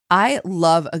I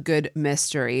love a good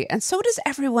mystery, and so does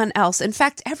everyone else. In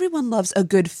fact, everyone loves a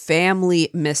good family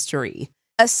mystery,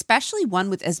 especially one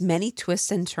with as many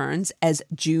twists and turns as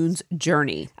June's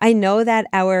Journey. I know that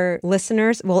our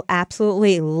listeners will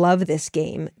absolutely love this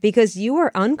game because you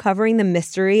are uncovering the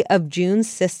mystery of June's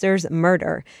sister's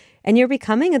murder. And you're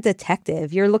becoming a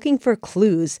detective. You're looking for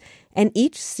clues, and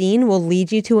each scene will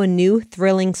lead you to a new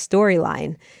thrilling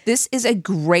storyline. This is a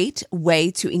great way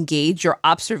to engage your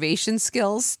observation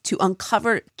skills to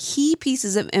uncover key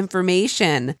pieces of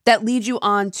information that lead you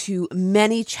on to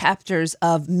many chapters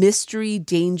of mystery,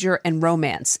 danger, and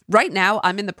romance. Right now,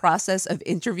 I'm in the process of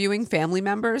interviewing family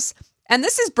members. And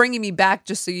this is bringing me back,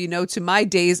 just so you know, to my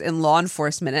days in law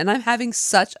enforcement. And I'm having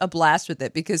such a blast with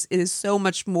it because it is so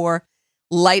much more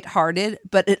lighthearted,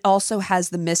 but it also has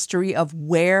the mystery of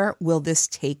where will this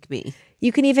take me?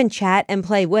 You can even chat and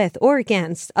play with or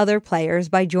against other players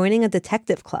by joining a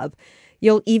detective club.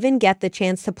 You'll even get the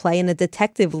chance to play in a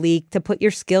detective league to put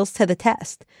your skills to the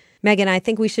test. Megan, I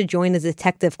think we should join a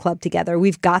detective club together.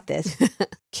 We've got this.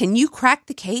 Can you crack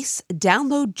the case?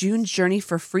 Download June's Journey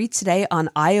for free today on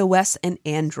iOS and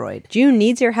Android. June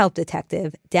needs your help,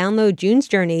 detective. Download June's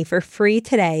Journey for free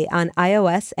today on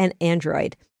iOS and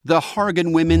Android. The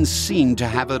Hargan women seemed to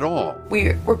have it all.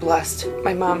 We were blessed.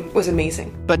 My mom was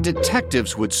amazing. But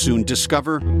detectives would soon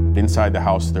discover inside the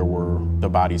house there were the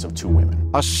bodies of two women.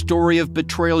 A story of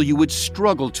betrayal you would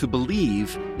struggle to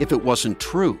believe if it wasn't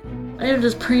true. I am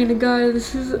just praying to God,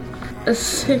 this is a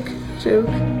sick joke.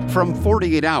 From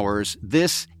 48 Hours,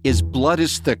 this is Blood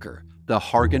is Thicker, the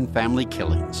Hargan Family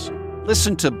Killings.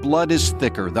 Listen to Blood is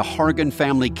Thicker, the Hargan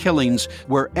Family Killings,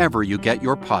 wherever you get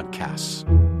your podcasts.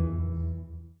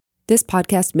 This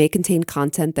podcast may contain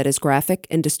content that is graphic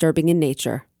and disturbing in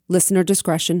nature. Listener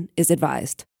discretion is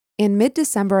advised. In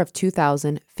mid-December of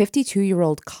 2000,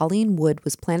 52-year-old Colleen Wood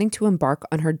was planning to embark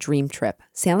on her dream trip,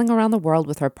 sailing around the world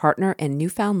with her partner and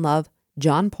newfound love,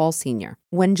 John Paul Sr.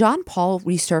 When John Paul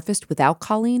resurfaced without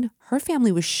Colleen, her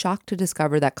family was shocked to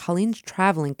discover that Colleen's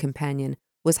traveling companion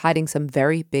was hiding some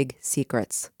very big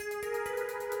secrets.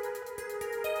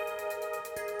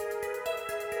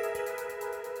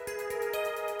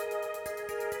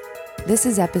 This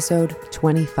is episode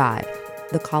 25,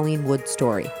 The Colleen Wood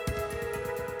Story.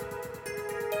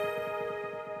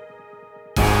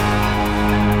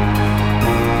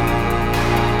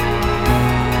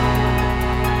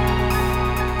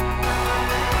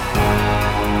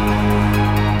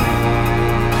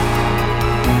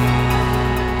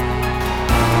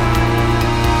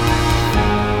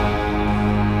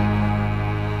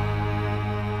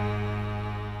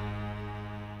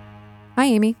 Hi,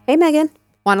 Amy. Hey, Megan.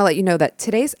 Want to let you know that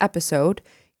today's episode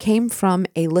came from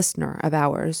a listener of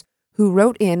ours who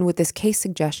wrote in with this case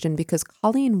suggestion because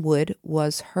Colleen Wood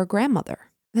was her grandmother.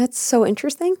 That's so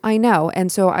interesting. I know.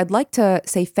 And so I'd like to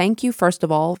say thank you, first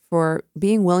of all, for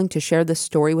being willing to share this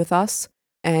story with us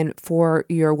and for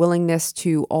your willingness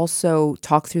to also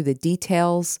talk through the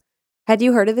details. Had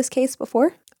you heard of this case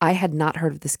before? I had not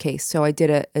heard of this case, so I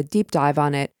did a deep dive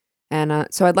on it. And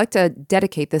so I'd like to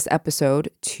dedicate this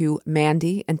episode to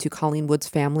Mandy and to Colleen Wood's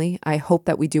family. I hope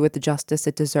that we do it the justice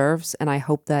it deserves, and I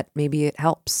hope that maybe it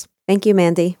helps. Thank you,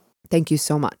 Mandy. Thank you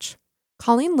so much.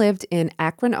 Colleen lived in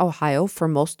Akron, Ohio for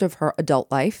most of her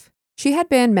adult life. She had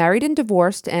been married and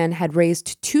divorced and had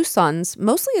raised two sons,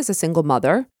 mostly as a single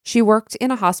mother. She worked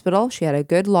in a hospital. She had a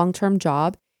good long-term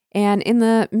job. And in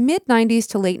the mid-90s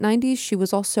to late 90s, she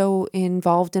was also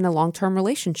involved in a long-term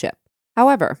relationship.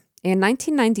 However, in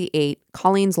 1998,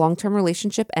 Colleen's long-term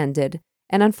relationship ended,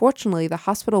 and unfortunately, the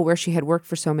hospital where she had worked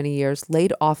for so many years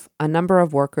laid off a number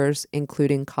of workers,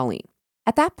 including Colleen.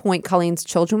 At that point, Colleen's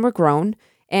children were grown,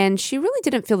 and she really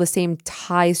didn't feel the same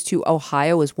ties to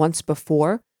Ohio as once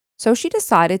before, so she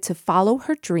decided to follow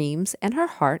her dreams and her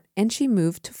heart, and she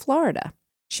moved to Florida.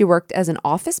 She worked as an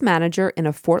office manager in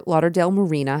a Fort Lauderdale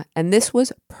marina, and this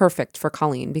was perfect for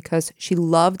Colleen because she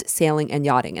loved sailing and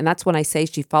yachting, and that's when I say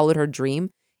she followed her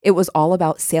dream. It was all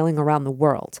about sailing around the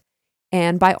world.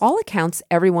 And by all accounts,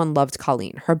 everyone loved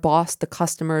Colleen. Her boss, the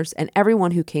customers, and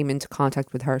everyone who came into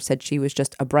contact with her said she was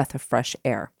just a breath of fresh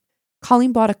air.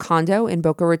 Colleen bought a condo in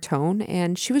Boca Raton,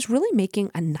 and she was really making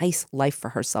a nice life for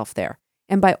herself there.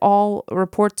 And by all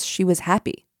reports, she was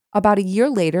happy. About a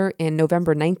year later, in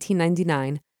November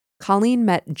 1999, Colleen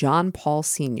met John Paul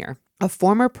Sr., a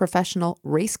former professional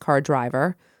race car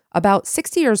driver, about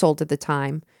 60 years old at the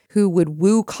time, who would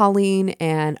woo Colleen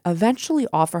and eventually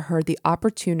offer her the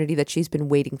opportunity that she's been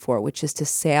waiting for, which is to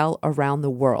sail around the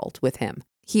world with him.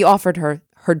 He offered her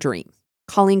her dream.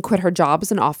 Colleen quit her job as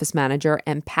an office manager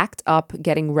and packed up,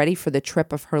 getting ready for the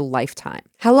trip of her lifetime.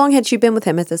 How long had she been with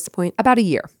him at this point? About a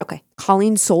year. Okay.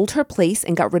 Colleen sold her place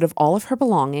and got rid of all of her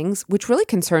belongings, which really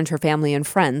concerned her family and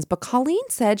friends. But Colleen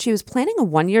said she was planning a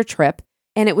 1-year trip,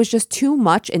 and it was just too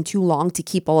much and too long to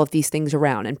keep all of these things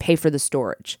around and pay for the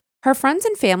storage. Her friends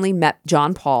and family met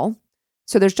John Paul.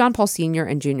 So there's John Paul Sr.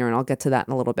 and Jr., and I'll get to that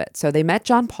in a little bit. So they met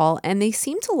John Paul, and they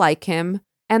seemed to like him.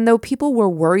 And though people were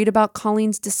worried about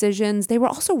Colleen's decisions, they were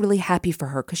also really happy for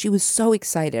her because she was so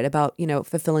excited about,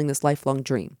 fulfilling this lifelong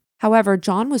dream. However,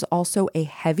 John was also a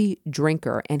heavy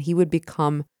drinker, and he would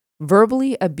become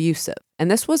verbally abusive.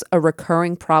 And this was a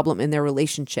recurring problem in their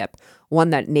relationship,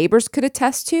 one that neighbors could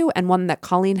attest to and one that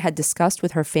Colleen had discussed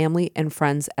with her family and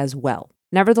friends as well.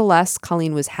 Nevertheless,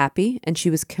 Colleen was happy, and she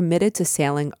was committed to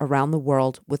sailing around the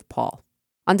world with Paul.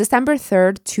 On December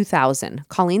 3rd, 2000,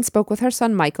 Colleen spoke with her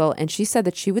son Michael, and she said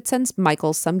that she would send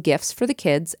Michael some gifts for the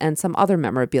kids and some other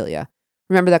memorabilia.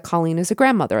 Remember that Colleen is a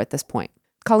grandmother at this point.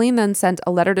 Colleen then sent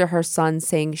a letter to her son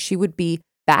saying she would be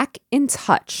back in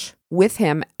touch with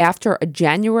him after a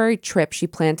January trip she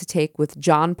planned to take with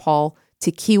John Paul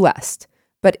to Key West.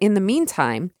 But in the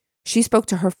meantime, she spoke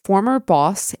to her former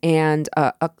boss, and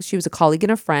she was a colleague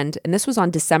and a friend, and this was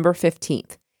on December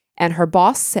 15th. And her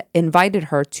boss invited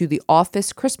her to the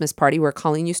office Christmas party where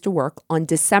Colleen used to work on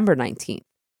December 19th.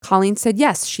 Colleen said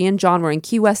yes, she and John were in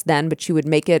Key West then, but she would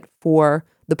make it for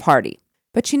the party.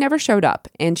 But she never showed up,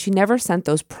 and she never sent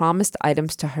those promised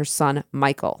items to her son,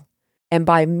 Michael. And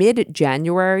by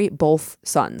mid-January, both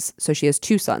sons, so she has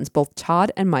 2 sons, both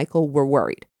Todd and Michael, were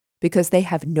worried because they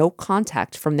have no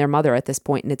contact from their mother at this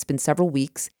point, and it's been several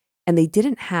weeks, and they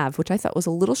didn't have, which I thought was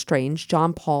a little strange,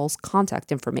 John Paul's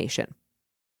contact information.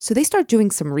 So they start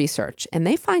doing some research, and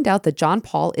they find out that John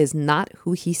Paul is not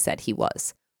who he said he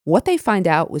was. What they find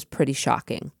out was pretty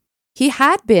shocking. He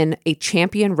had been a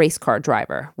champion race car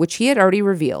driver, which he had already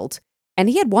revealed, and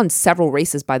he had won several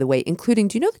races, by the way, including,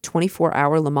 do you know the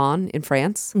 24-hour Le Mans in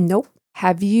France? Nope.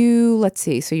 Have you, let's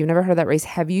see, so you've never heard of that race.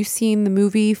 Have you seen the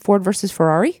movie Ford versus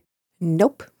Ferrari?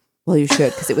 Nope. Well, you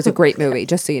should, because it was a great movie,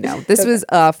 just so you know. This was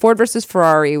Ford versus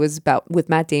Ferrari. It was about with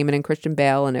Matt Damon and Christian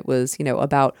Bale, and it was,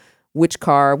 about which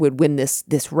car would win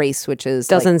this race, which is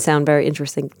doesn't sound very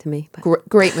interesting to me. But.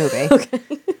 Great movie. Okay.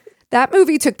 That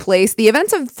movie took place, the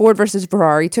events of Ford versus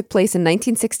Ferrari took place in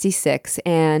 1966,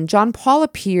 and John Paul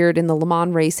appeared in the Le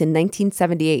Mans race in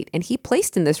 1978, and he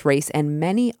placed in this race and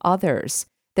many others.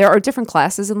 There are different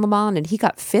classes in Le Mans, and he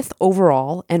got 5th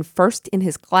overall and 1st in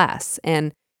his class.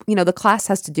 And, the class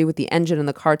has to do with the engine and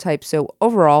the car type. So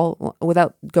overall,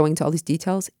 without going to all these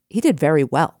details, he did very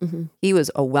well. Mm-hmm. He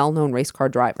was a well-known race car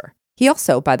driver. He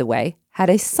also, by the way, had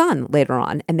a son later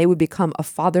on, and they would become a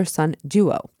father-son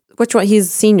duo. Which one?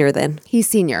 He's senior then? He's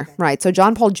senior, right. So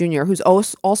John Paul Jr., who's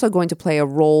also going to play a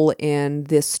role in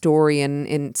this story and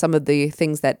in some of the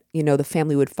things that, the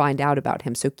family would find out about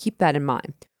him. So keep that in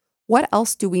mind. What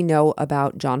else do we know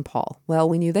about John Paul? Well,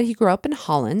 we knew that he grew up in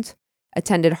Holland,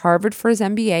 attended Harvard for his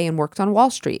MBA, and worked on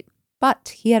Wall Street.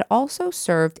 But he had also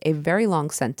served a very long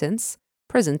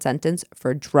prison sentence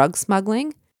for drug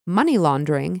smuggling, money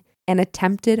laundering, and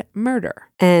attempted murder.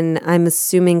 And I'm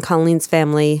assuming Colleen's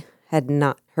family had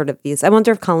not heard of these. I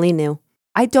wonder if Colleen knew.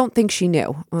 I don't think she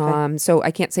knew. Okay. So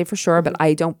I can't say for sure, but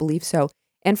I don't believe so.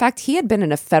 In fact, he had been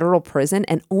in a federal prison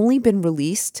and only been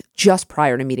released just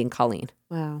prior to meeting Colleen.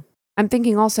 Wow. I'm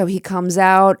thinking also he comes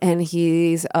out and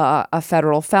he's a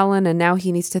federal felon, and now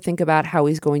he needs to think about how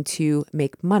he's going to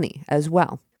make money as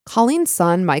well. Colleen's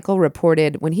son, Michael,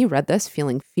 reported when he read this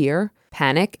feeling fear,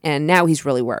 panic, and now he's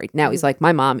really worried. Now he's like,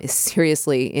 my mom is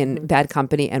seriously in bad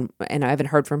company and I haven't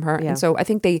heard from her. Yeah. And so I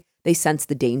think they sense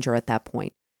the danger at that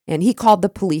point. And he called the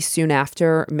police soon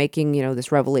after making,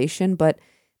 this revelation. But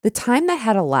the time that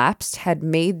had elapsed had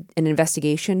made an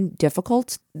investigation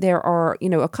difficult. There are,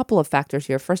 a couple of factors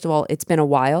here. First of all, it's been a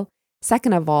while.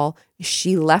 Second of all,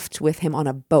 she left with him on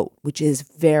a boat, which is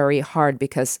very hard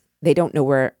because they don't know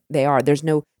where they are. There's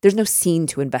no scene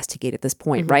to investigate at this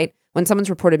point, right? When someone's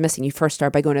reported missing, you first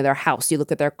start by going to their house. You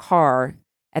look at their car.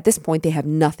 At this point, they have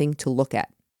nothing to look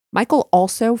at. Michael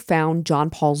also found John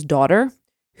Paul's daughter,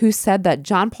 who said that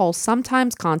John Paul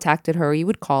sometimes contacted her. He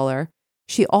would call her.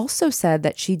 She also said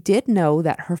that she did know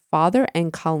that her father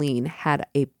and Colleen had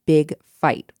a big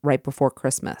fight right before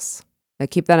Christmas. Now,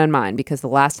 keep that in mind because the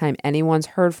last time anyone's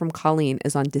heard from Colleen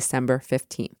is on December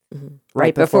 15th. Mm-hmm.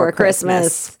 Right before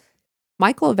Christmas.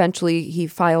 Michael eventually,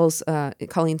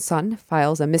 Colleen's son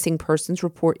files a missing persons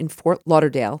report in Fort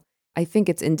Lauderdale. I think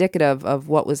it's indicative of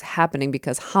what was happening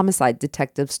because homicide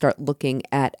detectives start looking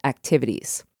at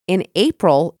activities. In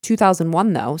April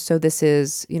 2001, though, so this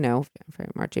is,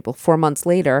 March, April, 4 months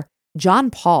later,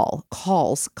 John Paul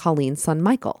calls Colleen's son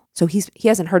Michael. So he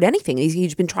hasn't heard anything.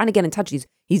 He's been trying to get in touch.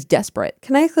 He's desperate.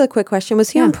 Can I ask a quick question?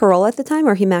 Was he on parole at the time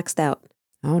or he maxed out?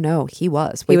 Oh, no, he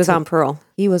was. He was on parole.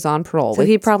 He was on parole. So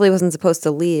he probably wasn't supposed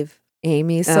to leave.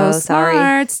 Amy's so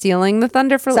smart, stealing the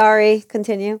thunder for... Sorry,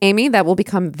 continue. Amy, that will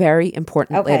become very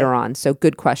important later on. So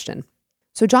good question.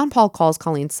 So John Paul calls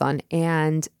Colleen's son,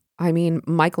 and I mean,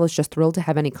 Michael is just thrilled to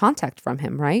have any contact from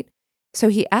him, right? So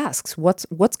he asks, what's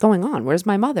going on? Where's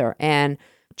my mother? And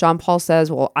John Paul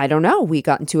says, well, I don't know. We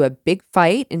got into a big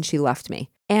fight and she left me.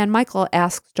 And Michael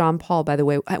asks John Paul, by the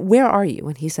way, where are you?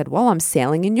 And he said, well, I'm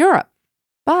sailing in Europe.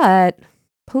 But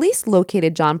police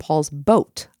located John Paul's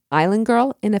boat, Island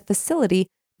Girl, in a facility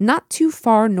not too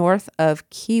far north of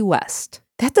Key West.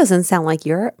 That doesn't sound like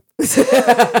Europe.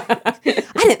 I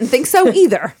didn't think so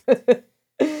either.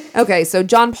 Okay, so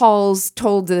John Paul's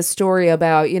told this story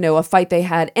about, a fight they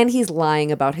had, and he's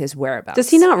lying about his whereabouts. Does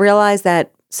he not realize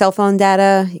that cell phone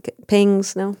data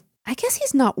pings? No? I guess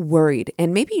he's not worried.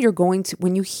 And maybe you're going to,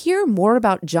 when you hear more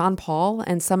about John Paul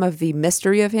and some of the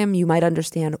mystery of him, you might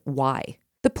understand why.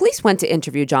 The police went to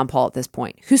interview John Paul at this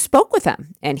point, who spoke with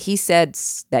him. And he said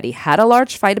that he had a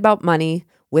large fight about money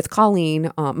with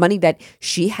Colleen, money that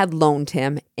she had loaned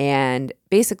him. And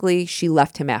basically, she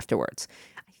left him afterwards.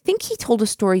 I think he told a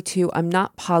story too. I'm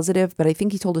not positive, but I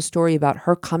think he told a story about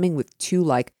her coming with two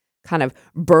kind of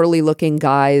burly looking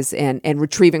guys and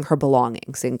retrieving her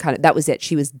belongings. And that was it.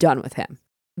 She was done with him.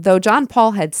 Though John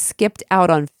Paul had skipped out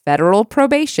on federal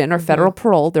probation or federal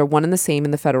parole, they're one and the same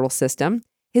in the federal system.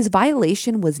 His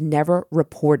violation was never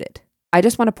reported. I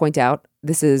just want to point out,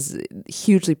 this is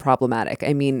hugely problematic.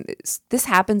 I mean, this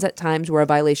happens at times where a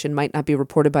violation might not be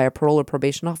reported by a parole or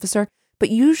probation officer, but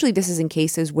usually this is in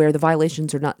cases where the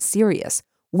violations are not serious.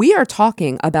 We are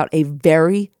talking about a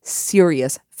very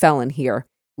serious felon here,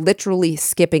 literally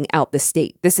skipping out the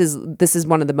state. This is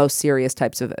one of the most serious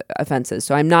types of offenses.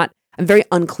 So I'm very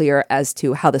unclear as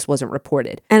to how this wasn't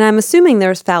reported. And I'm assuming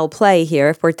there's foul play here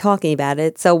if we're talking about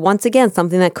it. So once again,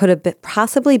 something that could have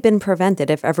possibly been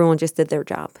prevented if everyone just did their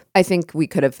job. I think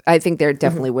there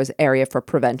definitely was area for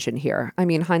prevention here. I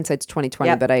mean, hindsight's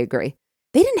 20/20, but I agree.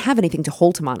 They didn't have anything to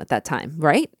hold him on at that time,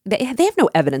 right? They have no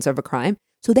evidence of a crime.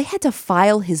 So they had to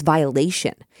file his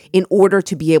violation in order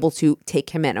to be able to take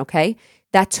him in, okay?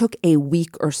 That took a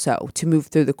week or so to move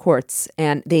through the courts,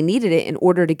 and they needed it in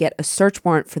order to get a search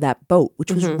warrant for that boat,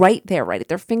 which was right there, right at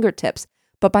their fingertips.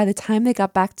 But by the time they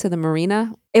got back to the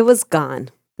marina, it was gone.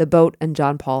 The boat and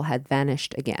John Paul had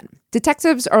vanished again.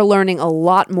 Detectives are learning a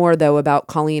lot more, though, about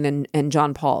Colleen and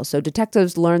John Paul. So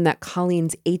detectives learned that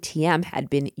Colleen's ATM had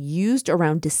been used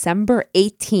around December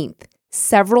 18th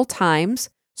several times,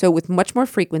 so with much more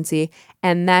frequency,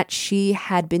 and that she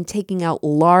had been taking out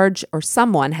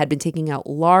someone had been taking out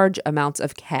large amounts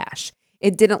of cash.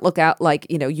 It didn't look out like,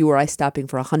 you or I stopping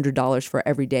for $100 for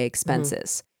everyday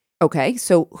expenses. Okay,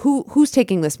 so who's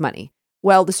taking this money?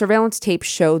 Well, the surveillance tape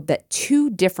showed that two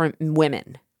different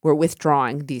women were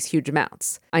withdrawing these huge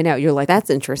amounts. I know, you're like... That's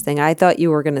interesting. I thought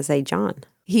you were going to say John.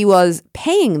 He was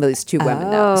paying those two women,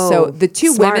 though. So the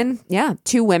two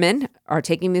women are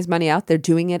taking this money out. They're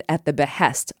doing it at the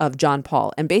behest of John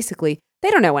Paul. And basically,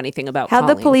 they don't know anything about How'd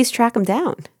Colleen. the police track him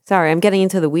down? Sorry, I'm getting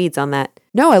into the weeds on that.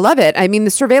 No, I love it. I mean,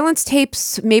 the surveillance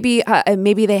tapes, maybe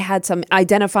they had some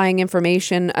identifying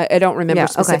information. I don't remember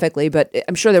specifically, but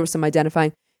I'm sure there was some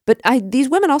identifying. But these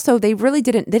women also, they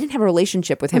didn't have a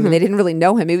relationship with him, and they didn't really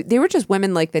know him. They were just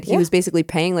women that he was basically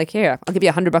paying, here, I'll give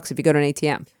you $100 if you go to an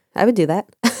ATM. I would do that.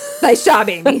 Nice job,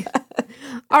 Amy.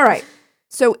 All right.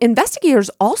 So investigators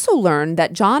also learned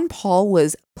that John Paul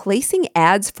was placing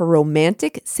ads for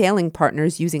romantic sailing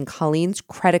partners using Colleen's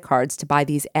credit cards to buy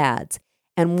these ads.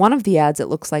 And one of the ads, it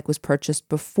looks like, was purchased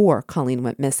before Colleen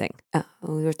went missing.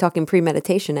 We were talking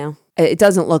premeditation now. It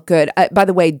doesn't look good. By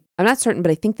the way, I'm not certain,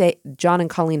 but I think that John and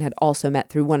Colleen had also met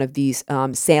through one of these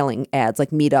sailing ads,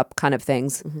 like meetup kind of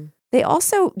things.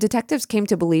 Detectives came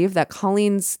to believe that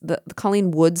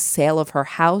Colleen Wood's sale of her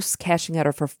house, cashing out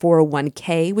of her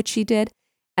 401k, which she did,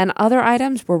 and other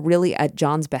items were really at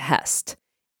John's behest.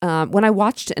 When I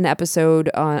watched an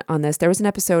episode on this, there was an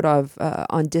episode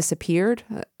on Disappeared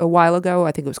a while ago.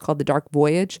 I think it was called The Dark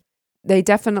Voyage. They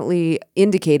definitely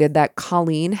indicated that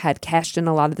Colleen had cashed in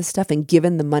a lot of the stuff and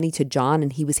given the money to John,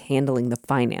 and he was handling the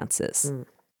finances.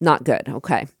 Not good.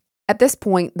 Okay. At this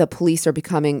point, the police are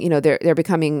becoming, they're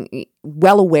becoming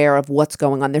well aware of what's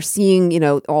going on. They're seeing,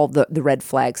 all the red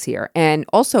flags here. And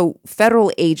also,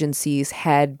 federal agencies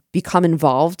had become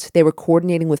involved. They were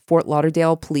coordinating with Fort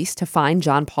Lauderdale police to find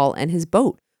John Paul and his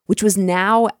boat, which was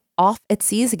now off at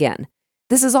seas again.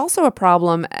 This is also a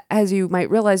problem, as you might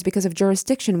realize, because of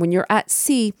jurisdiction. When you're at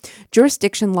sea,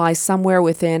 jurisdiction lies somewhere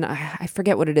within, I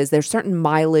forget what it is. There's certain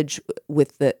mileage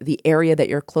with the area that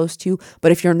you're close to.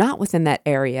 But if you're not within that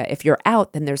area, if you're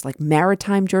out, then there's like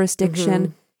maritime jurisdiction.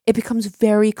 Mm-hmm. It becomes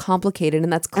very complicated.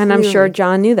 And that's clearly, and I'm sure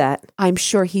John knew that. I'm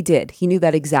sure he did. He knew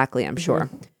that exactly, I'm sure.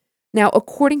 Now,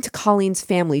 according to Colleen's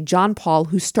family, John Paul,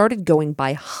 who started going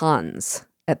by Hans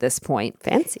at this point,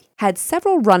 fancy, had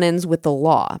several run-ins with the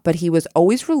law, but he was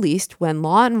always released when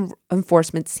law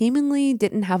enforcement seemingly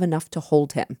didn't have enough to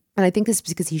hold him. And I think this is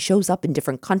because he shows up in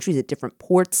different countries at different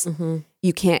ports. Mm-hmm.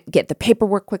 You can't get the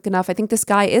paperwork quick enough. I think this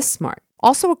guy is smart.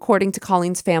 Also, according to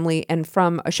Colleen's family and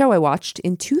from a show I watched,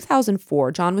 in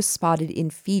 2004, John was spotted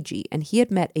in Fiji and he had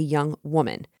met a young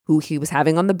woman who he was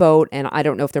having on the boat. And I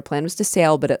don't know if their plan was to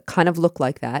sail, but it kind of looked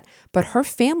like that. But her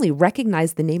family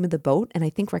recognized the name of the boat and I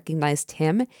think recognized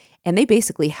him. And they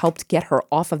basically helped get her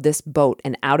off of this boat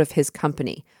and out of his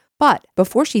company. But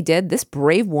before she did, this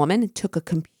brave woman took a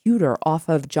computer off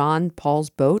of John Paul's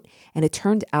boat, and it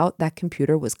turned out that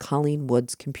computer was Colleen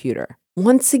Wood's computer.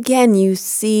 Once again, you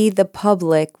see the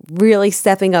public really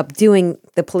stepping up, doing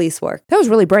the police work. That was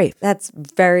really brave. That's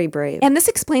very brave. And this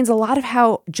explains a lot of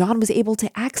how John was able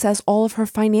to access all of her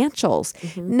financials.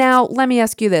 Mm-hmm. Now, let me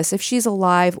ask you this. If she's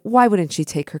alive, why wouldn't she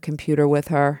take her computer with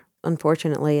her?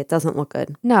 Unfortunately, it doesn't look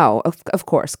good. No, of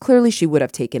course. Clearly, she would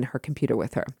have taken her computer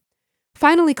with her.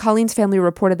 Finally, Colleen's family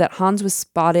reported that Hans was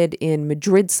spotted in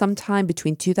Madrid sometime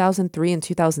between 2003 and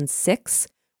 2006,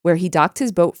 where he docked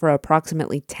his boat for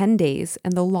approximately 10 days,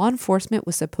 and the law enforcement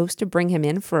was supposed to bring him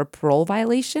in for a parole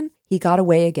violation. He got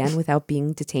away again without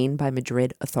being detained by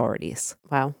Madrid authorities.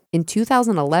 Wow. In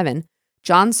 2011,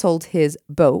 John sold his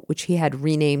boat, which he had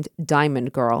renamed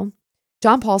Diamond Girl.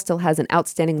 John Paul still has an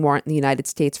outstanding warrant in the United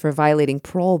States for violating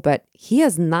parole, but he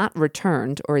has not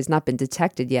returned or has not been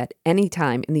detected yet any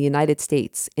time in the United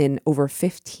States in over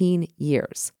 15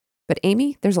 years. But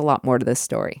Amy, there's a lot more to this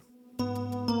story.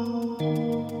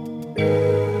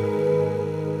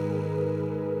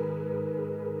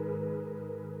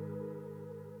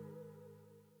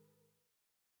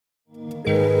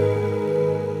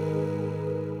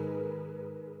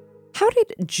 How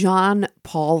did John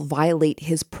Paul violate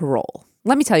his parole?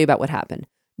 Let me tell you about what happened.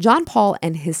 John Paul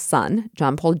and his son,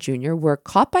 John Paul Jr., were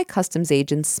caught by customs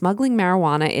agents smuggling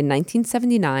marijuana in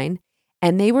 1979,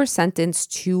 and they were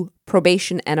sentenced to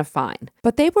probation and a fine.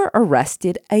 But they were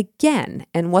arrested again.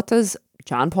 And what does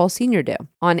John Paul Sr. do?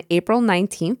 On April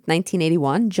 19th,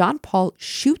 1981, John Paul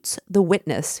shoots the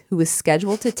witness who was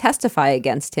scheduled to testify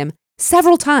against him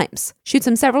several times. Shoots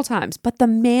him several times, but the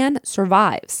man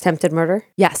survives. Attempted murder?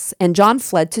 Yes, and John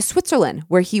fled to Switzerland,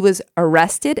 where he was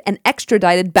arrested and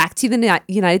extradited back to the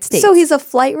United States. So he's a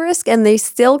flight risk, and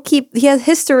he has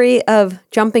history of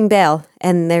jumping bail,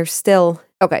 and they're still...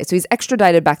 Okay, so he's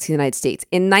extradited back to the United States.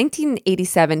 In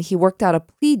 1987, he worked out a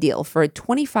plea deal for a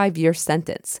 25-year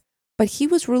sentence, but he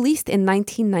was released in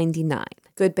 1999.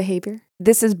 Good behavior?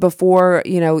 This is before,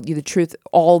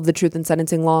 all the truth in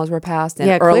sentencing laws were passed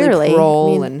and early clearly.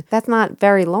 parole. And that's not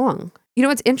very long. You know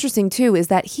what's interesting, too, is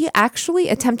that he actually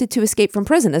attempted to escape from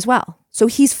prison as well. So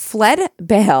he's fled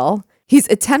bail, he's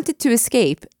attempted to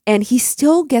escape, and he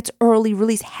still gets early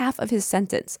release, half of his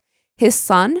sentence. His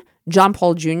son, John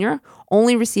Paul Jr.,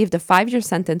 only received a 5-year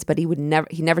sentence, but he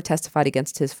never testified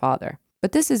against his father.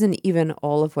 But this isn't even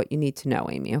all of what you need to know,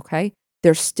 Amy, okay?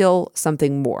 There's still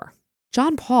something more.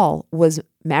 John Paul was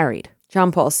married.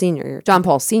 John Paul Sr. John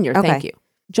Paul Sr., okay. Thank you.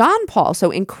 John Paul,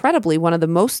 so incredibly, one of the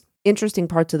most interesting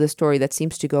parts of the story that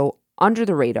seems to go under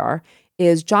the radar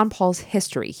is John Paul's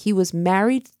history. He was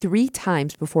married 3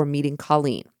 times before meeting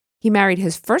Colleen. He married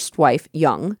his first wife,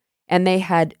 young, and they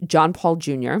had John Paul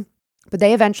Jr., but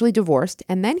they eventually divorced,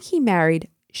 and then he married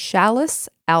Chalice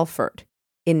Alford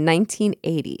in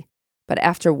 1980. But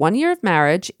after 1 year of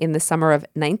marriage, in the summer of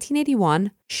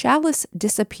 1981, Chalice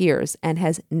disappears and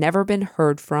has never been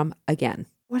heard from again.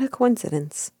 What a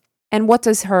coincidence. And what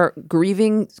does her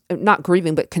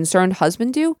concerned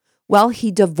husband do? Well,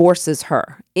 he divorces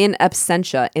her in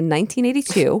absentia in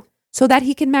 1982 so that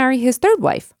he can marry his third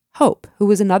wife, Hope, who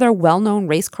was another well-known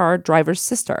race car driver's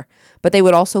sister. But they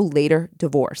would also later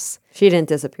divorce. She didn't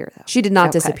disappear, though. She did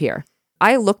not disappear.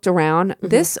 I looked around. Mm-hmm.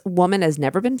 This woman has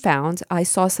never been found. I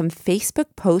saw some Facebook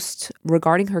posts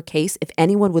regarding her case. If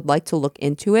anyone would like to look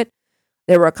into it,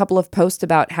 there were a couple of posts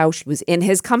about how she was in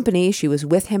his company, she was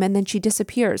with him, and then she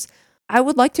disappears. I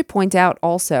would like to point out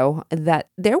also that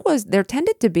there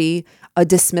tended to be a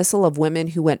dismissal of women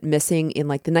who went missing in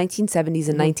like the 1970s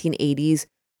and 1980s.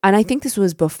 And I think this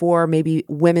was before maybe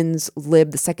women's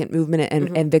lib, the second movement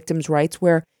and victims' rights,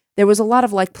 where there was a lot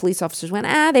of like police officers went,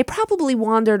 they probably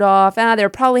wandered off. They're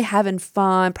probably having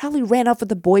fun, probably ran off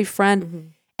with a boyfriend. Mm-hmm.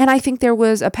 And I think there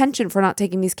was a penchant for not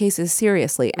taking these cases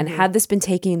seriously. And had this been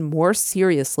taken more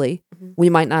seriously, we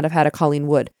might not have had a Colleen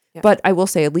Wood. Yeah. But I will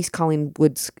say at least Colleen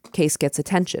Wood's case gets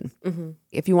attention.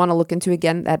 If you want to look into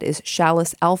again, that is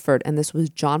Chalice Alford. And this was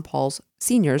John Paul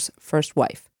Sr.'s first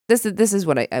wife. This is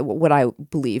what I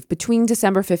believe. Between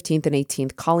December 15th and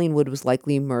 18th, Colleen Wood was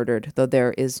likely murdered, though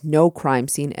there is no crime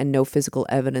scene and no physical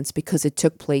evidence because it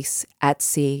took place at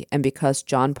sea and because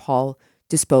John Paul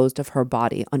disposed of her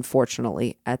body,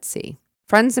 unfortunately, at sea.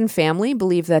 Friends and family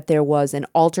believe that there was an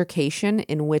altercation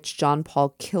in which John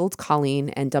Paul killed Colleen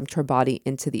and dumped her body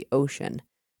into the ocean.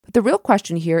 But the real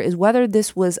question here is whether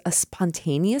this was a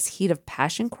spontaneous heat of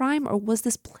passion crime or was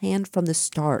this planned from the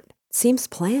start? Seems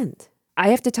planned. I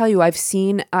have to tell you, I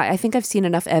think I've seen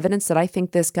enough evidence that I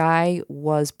think this guy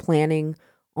was planning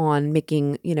on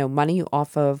making, money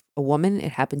off of a woman.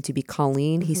 It happened to be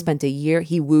Colleen. He spent a year,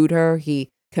 he wooed her, he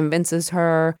convinces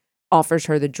her, offers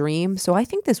her the dream. So I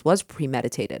think this was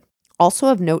premeditated. Also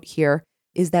of note here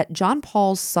is that John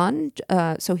Paul's son,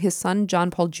 so his son, John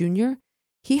Paul Jr.,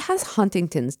 he has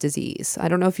Huntington's disease. I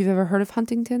don't know if you've ever heard of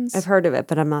Huntington's. I've heard of it,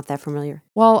 but I'm not that familiar.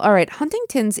 Well, all right.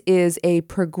 Huntington's is a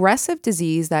progressive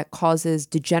disease that causes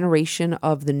degeneration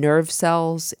of the nerve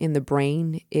cells in the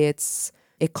brain. It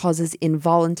causes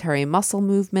involuntary muscle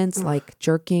movements like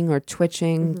jerking or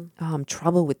twitching,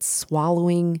 trouble with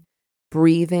swallowing,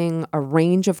 breathing, a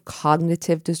range of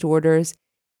cognitive disorders.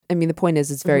 I mean, the point is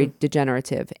it's very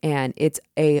degenerative, and it's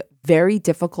a very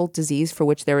difficult disease for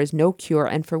which there is no cure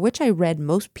and for which I read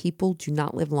most people do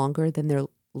not live longer than their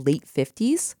late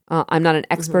 50s. I'm not an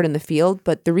expert in the field,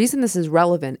 but the reason this is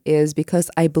relevant is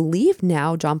because I believe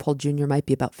now John Paul Jr. might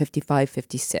be about 55,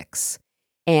 56,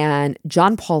 and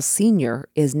John Paul Sr.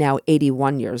 is now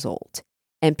 81 years old.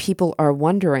 And people are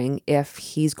wondering if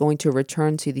he's going to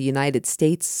return to the United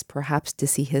States, perhaps to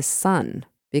see his son.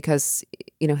 Because,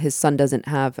 his son doesn't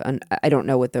have, I don't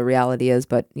know what the reality is,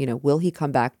 but, will he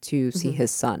come back to see his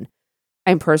son?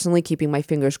 I'm personally keeping my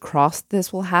fingers crossed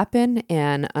this will happen.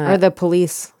 And are the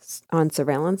police on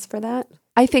surveillance for that?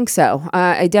 I think so.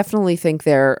 I definitely think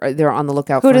they're on the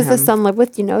lookout for him. Who does the son live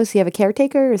with? Do you know? Does he have a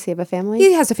caretaker or does he have a family?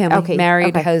 He has a family. Okay.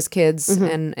 Married, has kids.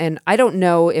 And I don't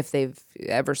know if they've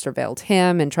ever surveilled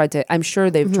him and I'm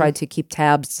sure they've tried to keep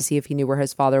tabs to see if he knew where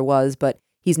his father was, but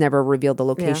he's never revealed the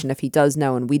location if he does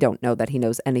know, and we don't know that he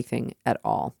knows anything at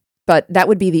all. But that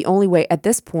would be the only way, at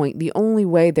this point, the only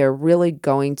way they're really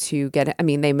going to get it. I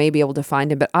mean, they may be able to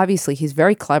find him, but obviously he's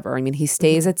very clever. I mean, he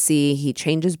stays at sea, he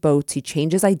changes boats, he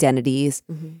changes identities.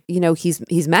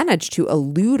 He's managed to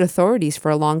elude authorities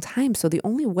for a long time. So the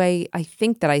only way I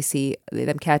think that I see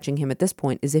them catching him at this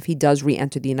point is if he does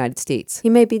re-enter the United States. He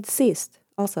may be deceased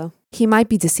also. He might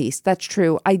be deceased. That's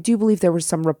true. I do believe there were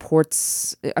some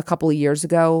reports a couple of years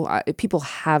ago. People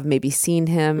have maybe seen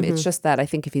him. It's just that I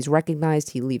think if he's recognized,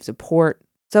 he leaves a port.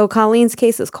 So Colleen's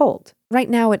case is cold. Right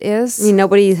now it is. I mean,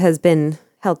 nobody has been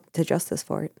held to justice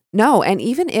for it. No, and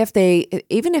even if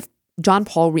John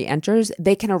Paul re-enters,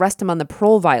 they can arrest him on the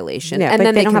parole violation. Yeah, and but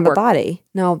then they don't have a body.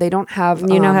 No, they don't have.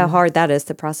 You know how hard that is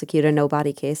to prosecute a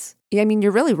no-body case. Yeah, I mean,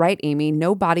 you're really right, Amy.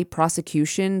 No-body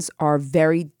prosecutions are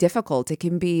very difficult. It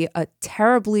can be a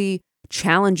terribly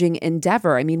challenging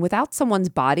endeavor. I mean, without someone's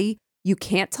body, you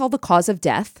can't tell the cause of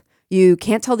death. You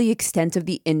can't tell the extent of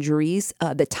the injuries,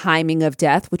 the timing of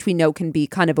death, which we know can be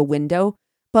kind of a window.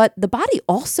 But the body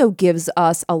also gives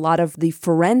us a lot of the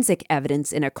forensic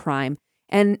evidence in a crime.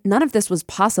 And none of this was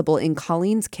possible in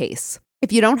Colleen's case.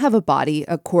 If you don't have a body,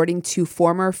 according to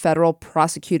former federal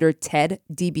prosecutor Ted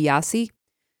DiBiase,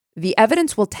 the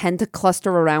evidence will tend to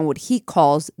cluster around what he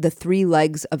calls the three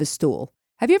legs of a stool.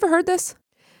 Have you ever heard this?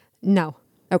 No.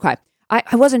 Okay. I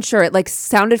wasn't sure. It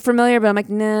sounded familiar, but I'm like,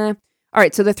 nah. All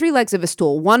right. So the three legs of a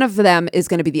stool, one of them is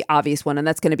going to be the obvious one, and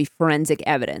that's going to be forensic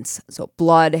evidence. So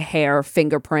blood, hair,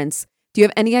 fingerprints. Do you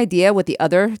have any idea what the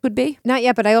other would be? Not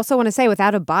yet, but I also want to say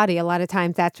without a body, a lot of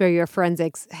times that's where your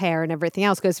forensics, hair, and everything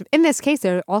else goes. In this case,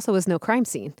 there also was no crime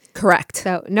scene. Correct.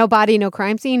 So no body, no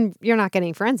crime scene, you're not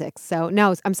getting forensics. So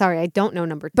no, I'm sorry, I don't know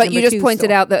number two. But you just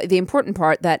pointed out the important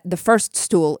part that the first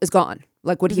stool is gone.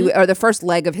 Like what he, or the first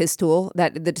leg of his stool,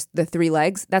 that the three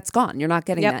legs, that's gone. You're not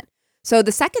getting that. So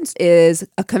the second is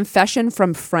a confession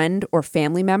from friend or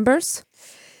family members.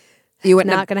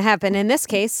 Not going to happen in this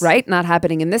case. Right? Not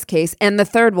happening in this case. And the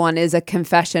third one is a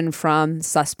confession from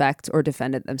suspect or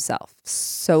defendant themselves.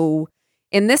 So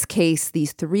in this case,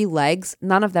 these three legs,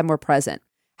 none of them were present.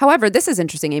 However, this is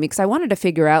interesting, Amy, because I wanted to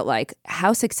figure out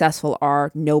how successful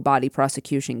are no body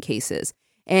prosecution cases.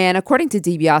 And according to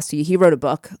DiBiase, he wrote a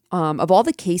book of all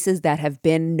the cases that have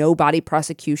been no body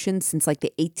prosecutions since like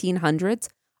the 1800s,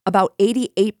 about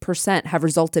 88% have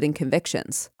resulted in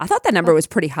convictions. I thought that number was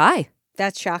pretty high.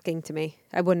 That's shocking to me.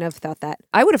 I wouldn't have thought that.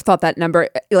 I would have thought that number,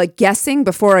 like guessing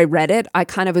before I read it, I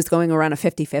kind of was going around a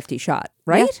 50-50 shot,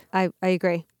 right? Yeah, I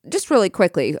agree. Just really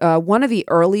quickly, one of the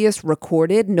earliest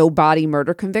recorded no-body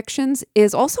murder convictions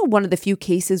is also one of the few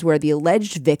cases where the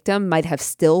alleged victim might have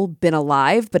still been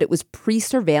alive, but it was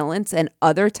pre-surveillance and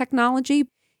other technology.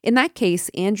 In that case,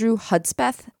 Andrew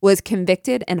Hudspeth was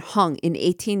convicted and hung in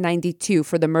 1892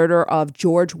 for the murder of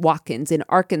George Watkins in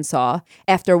Arkansas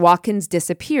after Watkins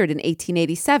disappeared in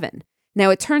 1887.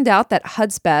 Now, it turned out that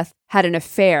Hudspeth had an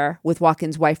affair with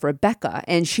Watkins' wife, Rebecca,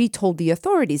 and she told the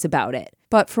authorities about it.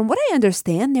 But from what I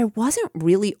understand, there wasn't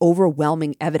really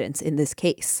overwhelming evidence in this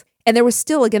case. And there was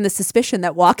still, again, the suspicion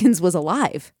that Watkins was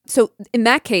alive. So in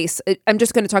that case, I'm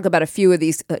just going to talk about a few of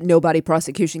these no-body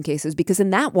prosecution cases, because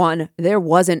in that one, there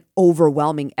wasn't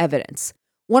overwhelming evidence.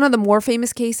 One of the more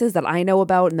famous cases that I know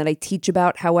about and that I teach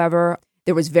about, however,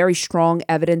 there was very strong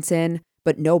evidence in,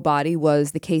 but no body,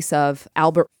 was the case of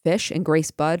Albert Fish and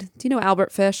Grace Budd. Do you know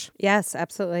Albert Fish? Yes,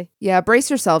 absolutely. Yeah, brace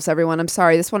yourselves, everyone. I'm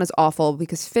sorry, this one is awful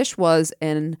because Fish was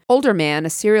an older man, a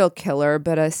serial killer,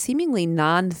 but a seemingly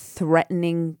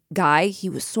non-threatening guy. He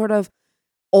was sort of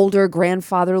older,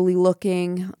 grandfatherly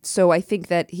looking, so I think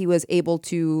that he was able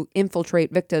to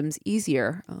infiltrate victims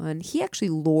easier. And he actually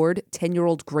lured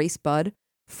 10-year-old Grace Budd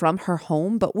from her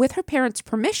home, but with her parents'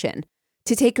 permission,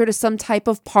 to take her to some type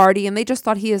of party, and they just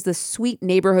thought he is this sweet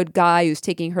neighborhood guy who's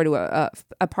taking her to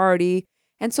a party.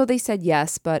 And so they said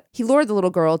yes, but he lured the little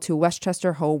girl to a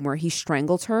Westchester home where he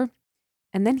strangled her,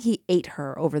 and then he ate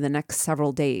her over the next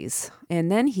several days.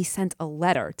 And then he sent a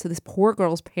letter to this poor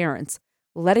girl's parents,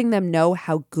 letting them know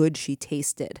how good she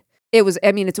tasted.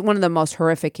 It's one of the most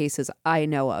horrific cases I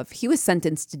know of. He was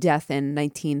sentenced to death in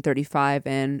 1935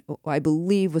 and I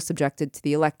believe was subjected to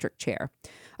the electric chair.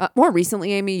 More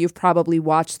recently, Amy, you've probably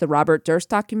watched the Robert Durst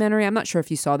documentary. I'm not sure if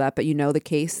you saw that, but you know the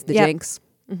case, the Jinx.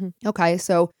 Mm-hmm. Okay,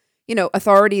 so,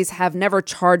 authorities have never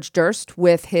charged Durst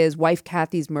with his wife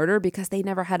Kathy's murder because they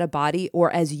never had a body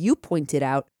or, as you pointed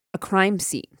out, a crime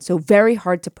scene. So very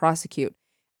hard to prosecute.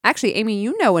 Actually, Amy,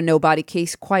 you know a no-body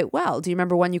case quite well. Do you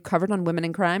remember one you covered on Women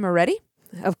in Crime already?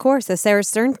 Of course, the Sarah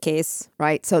Stern case.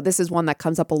 Right. So this is one that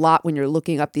comes up a lot when you're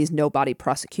looking up these no-body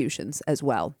prosecutions as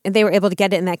well. And they were able to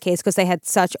get it in that case because they had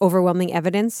such overwhelming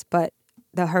evidence, but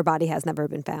her body has never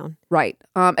been found. Right.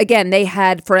 Again, they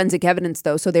had forensic evidence,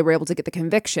 though, so they were able to get the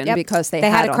conviction because they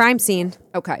had a crime scene.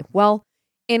 Okay. Well,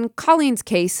 in Colleen's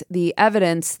case, the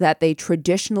evidence that they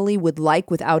traditionally would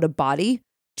like without a body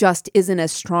just isn't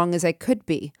as strong as it could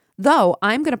be. Though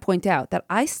I'm going to point out that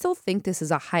I still think this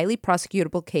is a highly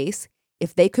prosecutable case.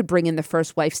 If they could bring in the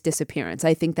first wife's disappearance,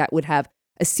 I think that would have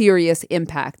a serious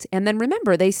impact. And then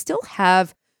remember, they still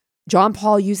have John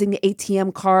Paul using the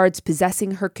ATM cards,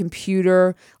 possessing her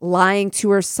computer, lying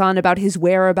to her son about his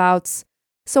whereabouts.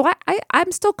 So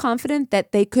I'm still confident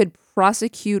that they could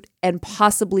prosecute and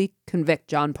possibly convict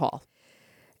John Paul.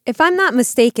 If I'm not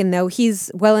mistaken, though,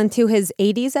 he's well into his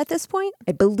 80s at this point?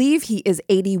 I believe he is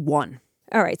 81.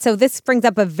 All right, so this brings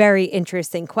up a very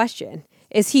interesting question.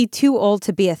 Is he too old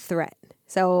to be a threat?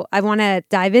 So I want to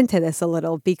dive into this a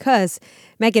little because,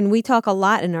 Megan, we talk a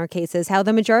lot in our cases how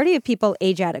the majority of people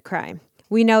age out of crime.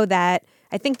 We know that,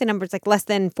 I think the number's like less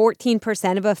than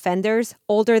 14% of offenders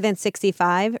older than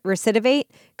 65 recidivate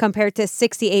compared to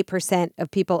 68%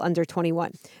 of people under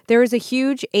 21. There is a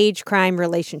huge age-crime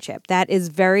relationship that is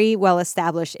very well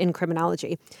established in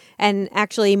criminology. And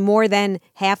actually, more than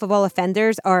half of all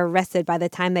offenders are arrested by the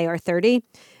time they are 30.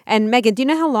 And Megan, do you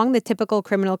know how long the typical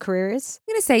criminal career is?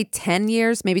 I'm going to say 10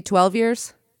 years, maybe 12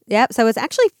 years. Yep, so it's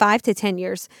actually 5 to 10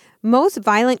 years. Most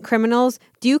violent criminals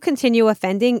do continue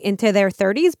offending into their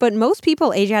 30s, but most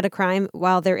people age out of crime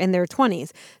while they're in their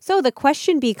 20s. So the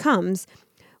question becomes,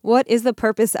 what is the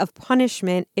purpose of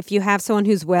punishment if you have someone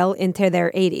who's well into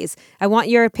their 80s? I want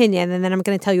your opinion, and then I'm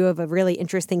going to tell you of a really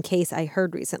interesting case I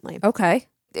heard recently. Okay.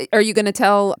 Are you going to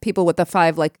tell people what the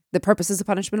 5, the purposes of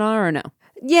punishment are or no?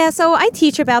 Yeah, so I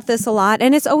teach about this a lot,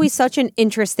 and it's always such an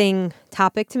interesting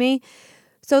topic to me.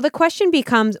 So the question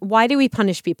becomes, why do we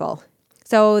punish people?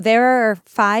 So there are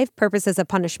 5 purposes of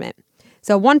punishment.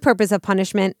 So one purpose of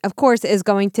punishment, of course, is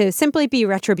going to simply be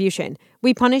retribution.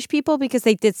 We punish people because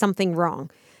they did something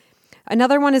wrong.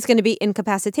 Another one is going to be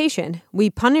incapacitation. We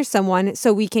punish someone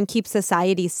so we can keep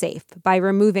society safe by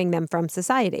removing them from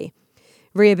society.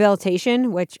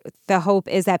 Rehabilitation, which the hope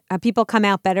is that people come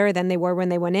out better than they were when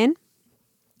they went in.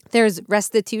 There's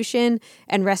restitution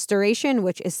and restoration,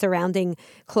 which is surrounding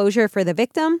closure for the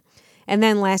victim. And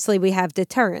then lastly, we have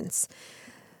deterrence.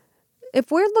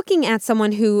 If we're looking at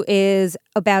someone who is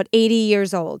about 80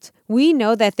 years old, we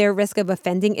know that their risk of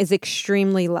offending is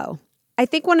extremely low. I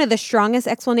think one of the strongest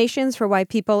explanations for why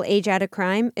people age out of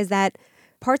crime is that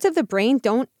parts of the brain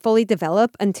don't fully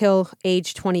develop until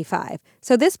age 25.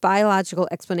 So this biological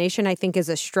explanation, I think, is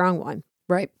a strong one.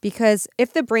 Right. Because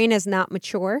if the brain is not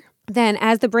mature, then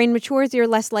as the brain matures, you're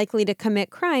less likely to commit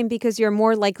crime because you're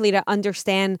more likely to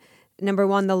understand, number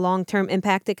one, the long-term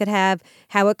impact it could have,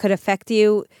 how it could affect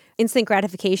you. Instant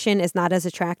gratification is not as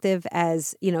attractive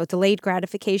as, delayed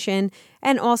gratification.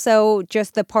 And also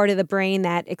just the part of the brain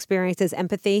that experiences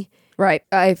empathy. Right.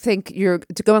 I think you're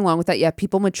going along with that. Yeah,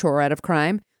 people mature out of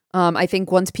crime. I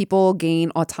think once people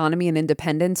gain autonomy and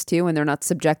independence too, and they're not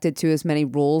subjected to as many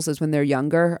rules as when they're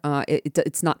younger,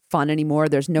 it's not fun anymore.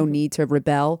 There's no need to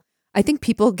rebel. I think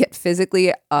people get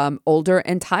physically older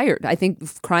and tired. I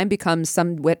think crime becomes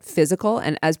somewhat physical.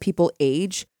 And as people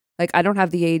age, I don't have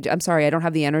the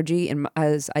energy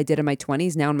as I did in my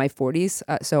 20s, now in my 40s.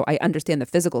 So I understand the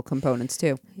physical components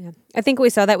too. Yeah. I think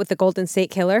we saw that with the Golden State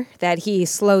Killer, that he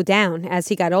slowed down as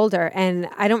he got older. And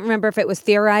I don't remember if it was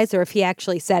theorized or if he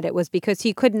actually said it was because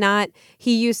he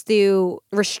used to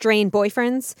restrain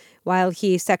boyfriends while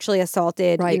he sexually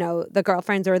assaulted, the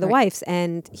girlfriends or the wives.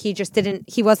 And he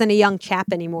wasn't a young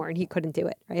chap anymore and he couldn't do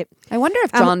it. Right. I wonder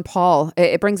if John Paul,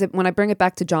 when I bring it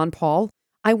back to John Paul,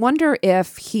 I wonder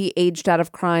if he aged out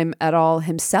of crime at all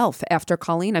himself after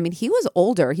Colleen. I mean, he was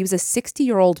older. He was a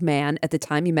 60-year-old man at the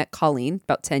time he met Colleen,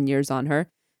 about 10 years on her.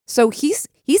 So he's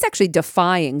actually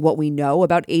defying what we know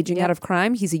about aging out of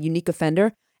crime. He's a unique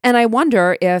offender. And I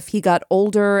wonder if he got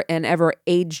older and ever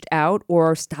aged out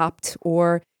or stopped,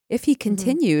 or if he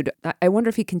continued. I wonder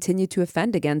if he continued to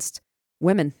offend against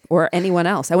women or anyone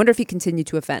else. I wonder if he continued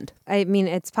to offend. I mean,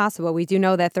 it's possible. We do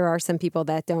know that there are some people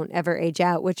that don't ever age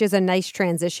out, which is a nice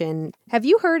transition. Have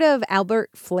you heard of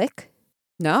Albert Flick?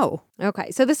 No.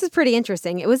 Okay, so this is pretty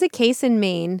interesting. It was a case in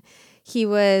Maine. He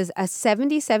was a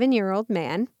 77-year-old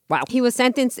man. Wow. He was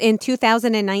sentenced in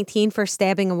 2019 for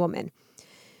stabbing a woman.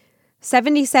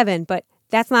 77, but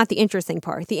that's not the interesting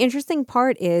part. The interesting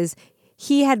part is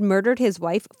he had murdered his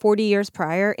wife 40 years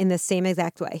prior in the same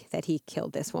exact way that he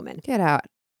killed this woman. Get out.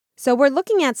 So we're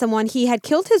looking at someone, he had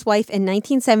killed his wife in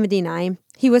 1979.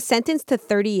 He was sentenced to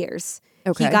 30 years.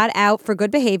 Okay. He got out for good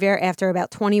behavior after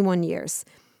about 21 years.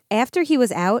 After he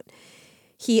was out,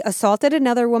 he assaulted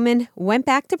another woman, went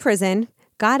back to prison,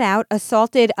 got out,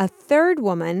 assaulted a third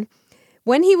woman.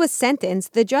 When he was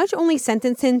sentenced, the judge only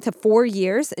sentenced him to 4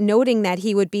 years, noting that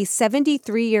he would be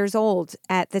 73 years old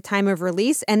at the time of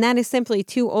release, and that is simply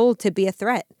too old to be a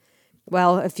threat.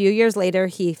 Well, a few years later,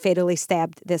 he fatally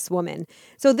stabbed this woman.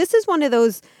 So this is one of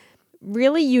those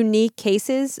really unique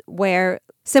cases where,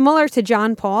 similar to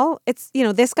John Paul,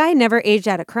 this guy never aged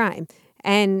out of crime.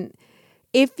 And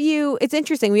it's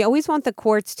interesting, we always want the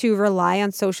courts to rely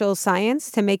on social science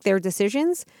to make their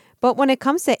decisions. But when it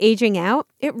comes to aging out,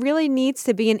 it really needs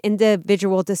to be an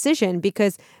individual decision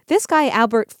because this guy,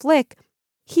 Albert Flick,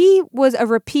 he was a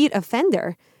repeat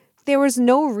offender. There was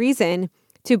no reason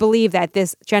to believe that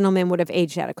this gentleman would have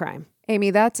aged out of crime.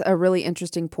 Amy, that's a really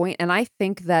interesting point. And I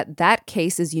think that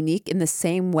case is unique in the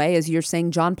same way as you're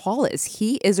saying John Paul is.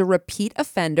 He is a repeat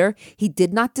offender. He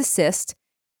did not desist.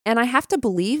 And I have to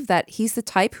believe that he's the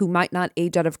type who might not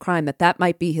age out of crime, that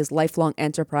might be his lifelong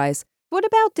enterprise. What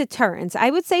about deterrence? I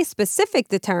would say specific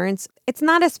deterrence. It's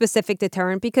not a specific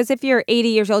deterrent because if you're 80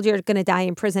 years old, you're going to die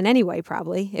in prison anyway,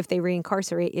 probably, if they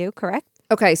reincarcerate you, correct?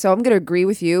 Okay, so I'm going to agree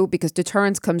with you because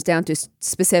deterrence comes down to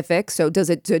specific. So does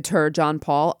it deter John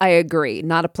Paul? I agree,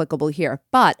 not applicable here.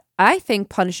 But I think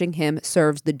punishing him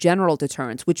serves the general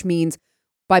deterrence, which means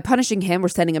by punishing him, we're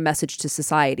sending a message to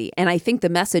society. And I think the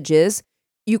message is,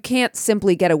 you can't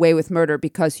simply get away with murder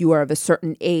because you are of a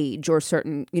certain age or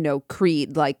certain,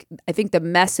 creed. I think the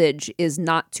message is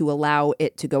not to allow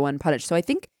it to go unpunished. So I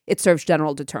think it serves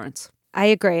general deterrence. I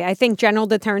agree. I think general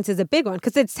deterrence is a big one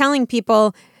because it's telling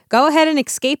people, go ahead and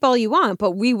escape all you want,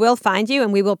 but we will find you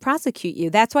and we will prosecute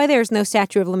you. That's why there's no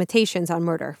statute of limitations on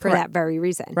murder for that very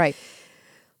reason. Right.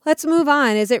 Let's move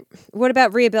on. What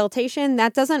about rehabilitation?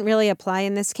 That doesn't really apply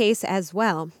in this case as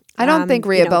well. I don't think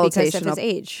rehabilitation because of his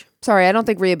age. Sorry, I don't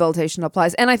think rehabilitation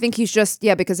applies. And I think he's just,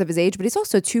 because of his age, but he's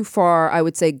also too far, I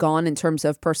would say, gone in terms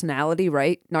of personality,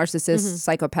 right? Narcissist,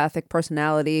 psychopathic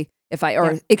personality,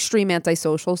 extreme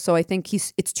antisocial. So I think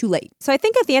it's too late. So I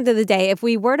think at the end of the day, if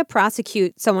we were to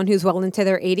prosecute someone who's well into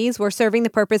their 80s, we're serving the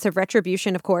purpose of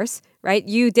retribution, of course, right?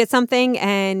 You did something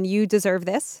and you deserve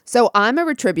this. So I'm a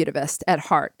retributivist at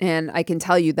heart. And I can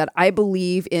tell you that I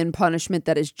believe in punishment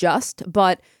that is just,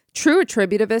 but true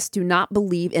retributivists do not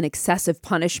believe in excessive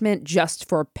punishment just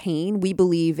for pain. We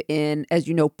believe in, as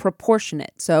you know,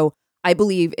 proportionate. So I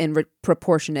believe in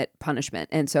proportionate punishment.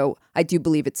 And so I do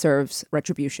believe it serves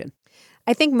retribution.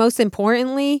 I think most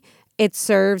importantly, it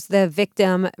serves the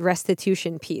victim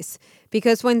restitution piece.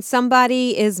 Because when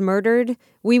somebody is murdered,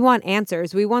 we want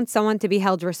answers. We want someone to be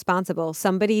held responsible.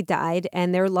 Somebody died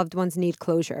and their loved ones need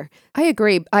closure. I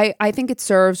agree. I think it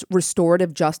serves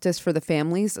restorative justice for the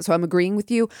families. So I'm agreeing with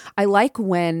you. I like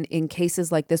when in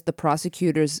cases like this, the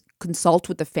prosecutors consult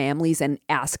with the families and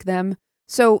ask them.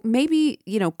 So maybe,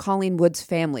 Colleen Wood's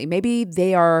family, maybe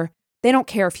they don't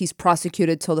care if he's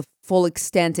prosecuted to the full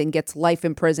extent and gets life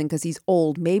in prison because he's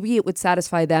old. Maybe it would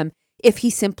satisfy them if he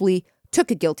simply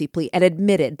took a guilty plea and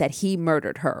admitted that he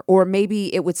murdered her. Or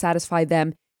maybe it would satisfy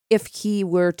them if he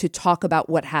were to talk about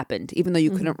what happened, even though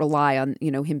you couldn't rely on,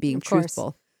 him being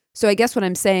truthful. So I guess what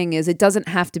I'm saying is it doesn't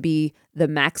have to be the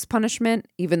max punishment,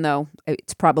 even though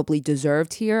it's probably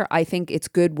deserved here. I think it's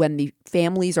good when the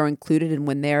families are included and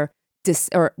when their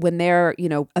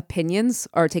opinions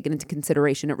are taken into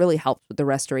consideration. It really helps with the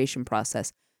restoration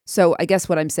process. So I guess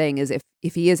what I'm saying is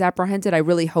if he is apprehended, I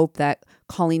really hope that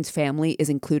Colleen's family is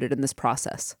included in this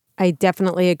process. I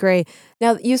definitely agree.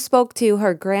 Now, you spoke to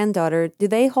her granddaughter. Do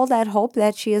they hold that hope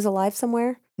that she is alive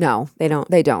somewhere? No, they don't.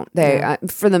 They don't. They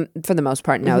for the most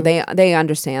part, no. They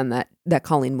understand that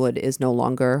Colleen Wood is no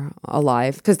longer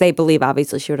alive because they believe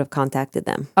obviously she would have contacted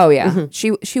them. Oh yeah,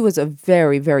 she was a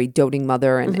very, very doting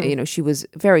mother, and she was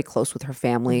very close with her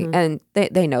family, and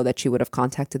they know that she would have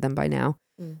contacted them by now.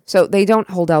 So they don't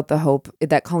hold out the hope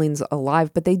that Colleen's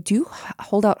alive, but they do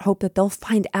hold out hope that they'll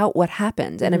find out what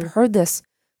happened. And I've heard this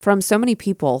from so many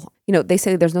people. They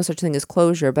say there's no such thing as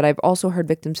closure, but I've also heard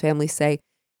victims' families say,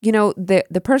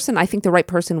 the person, I think the right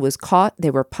person was caught, they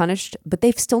were punished, but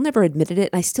they've still never admitted it,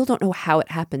 and I still don't know how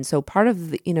it happened. So part of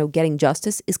the, getting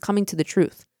justice is coming to the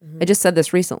truth. I just said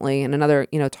this recently in another,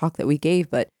 talk that we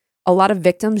gave, but a lot of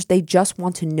victims, they just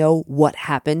want to know what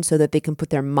happened so that they can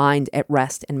put their mind at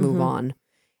rest and move on.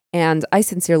 And I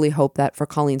sincerely hope that for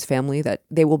Colleen's family that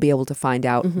they will be able to find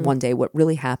out one day what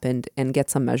really happened and get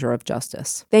some measure of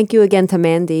justice. Thank you again to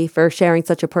Mandy for sharing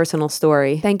such a personal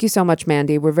story. Thank you so much,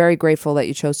 Mandy. We're very grateful that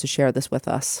you chose to share this with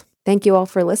us. Thank you all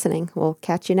for listening. We'll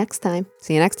catch you next time.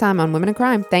 See you next time on Women in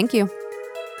Crime. Thank you.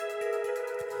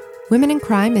 Women in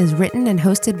Crime is written and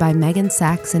hosted by Megan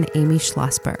Sachs and Amy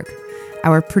Schlossberg.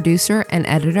 Our producer and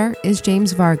editor is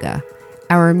James Varga.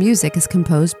 Our music is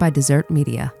composed by Desert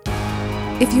Media.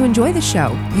 If you enjoy the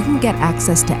show, you can get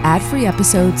access to ad-free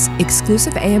episodes,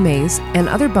 exclusive AMAs, and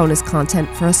other bonus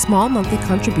content for a small monthly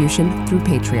contribution through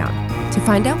Patreon. To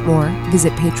find out more,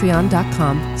 visit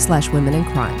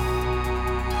patreon.com/womenincrime.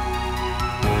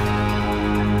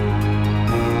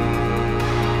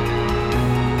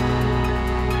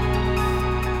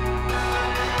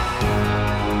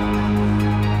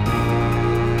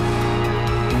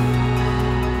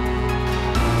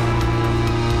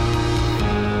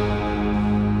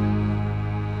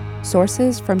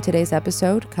 Sources from today's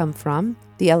episode come from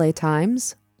the LA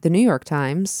Times, the New York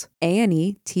Times,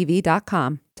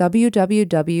 ANETV.com,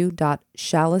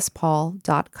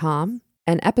 www.chalicepaul.com,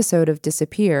 an episode of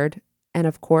Disappeared, and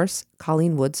of course,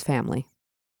 Colleen Wood's family.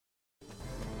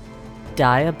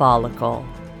 Diabolical.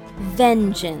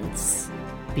 Vengeance.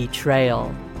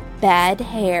 Betrayal. Bad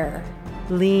hair.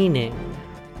 Leaning.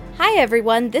 Hi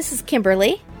everyone, this is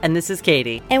Kimberly. And this is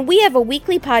Katie. And we have a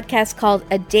weekly podcast called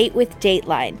A Date with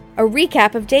Dateline, a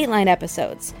recap of Dateline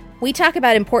episodes. We talk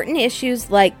about important issues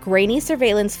like grainy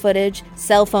surveillance footage,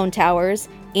 cell phone towers,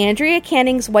 Andrea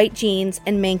Canning's white jeans,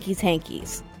 and Mankey's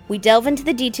hankies. We delve into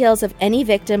the details of any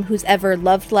victim who's ever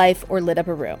loved life or lit up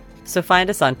a room. So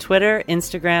find us on Twitter,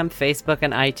 Instagram, Facebook,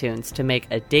 and iTunes to make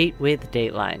A Date with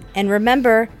Dateline. And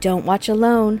remember, don't watch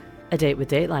alone. A Date with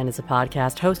Dateline is a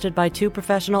podcast hosted by two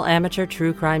professional amateur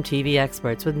true crime TV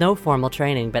experts with no formal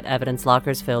training but evidence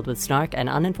lockers filled with snark and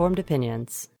uninformed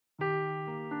opinions.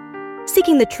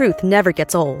 Seeking the truth never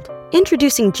gets old.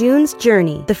 Introducing June's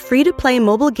Journey, the free-to-play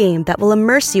mobile game that will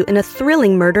immerse you in a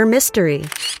thrilling murder mystery.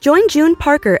 Join June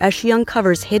Parker as she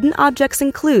uncovers hidden objects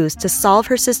and clues to solve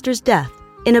her sister's death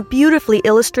in a beautifully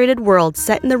illustrated world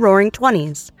set in the Roaring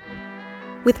 '20s.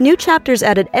 With new chapters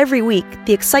added every week,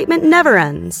 the excitement never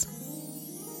ends.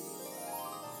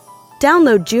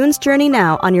 Download June's Journey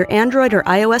now on your Android or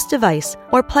iOS device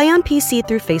or play on PC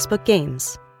through Facebook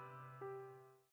Games.